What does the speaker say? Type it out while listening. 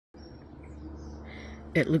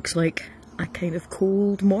It looks like a kind of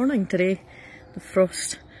cold morning today, the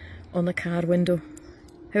frost on the car window.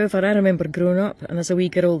 However, I remember growing up, and as a wee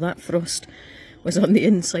girl that frost was on the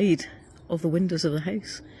inside of the windows of the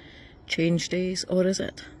house. Change days, or is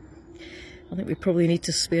it? I think we probably need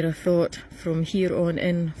to spare a thought from here on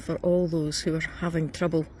in for all those who are having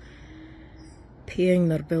trouble paying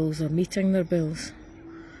their bills or meeting their bills,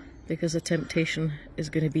 because the temptation is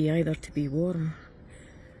going to be either to be warm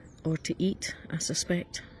or to eat, I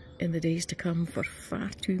suspect, in the days to come for far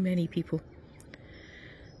too many people.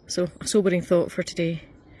 So, a sobering thought for today,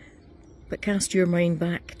 but cast your mind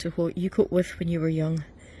back to what you coped with when you were young,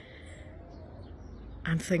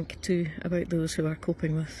 and think too about those who are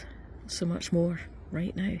coping with so much more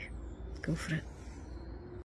right now. Go for it.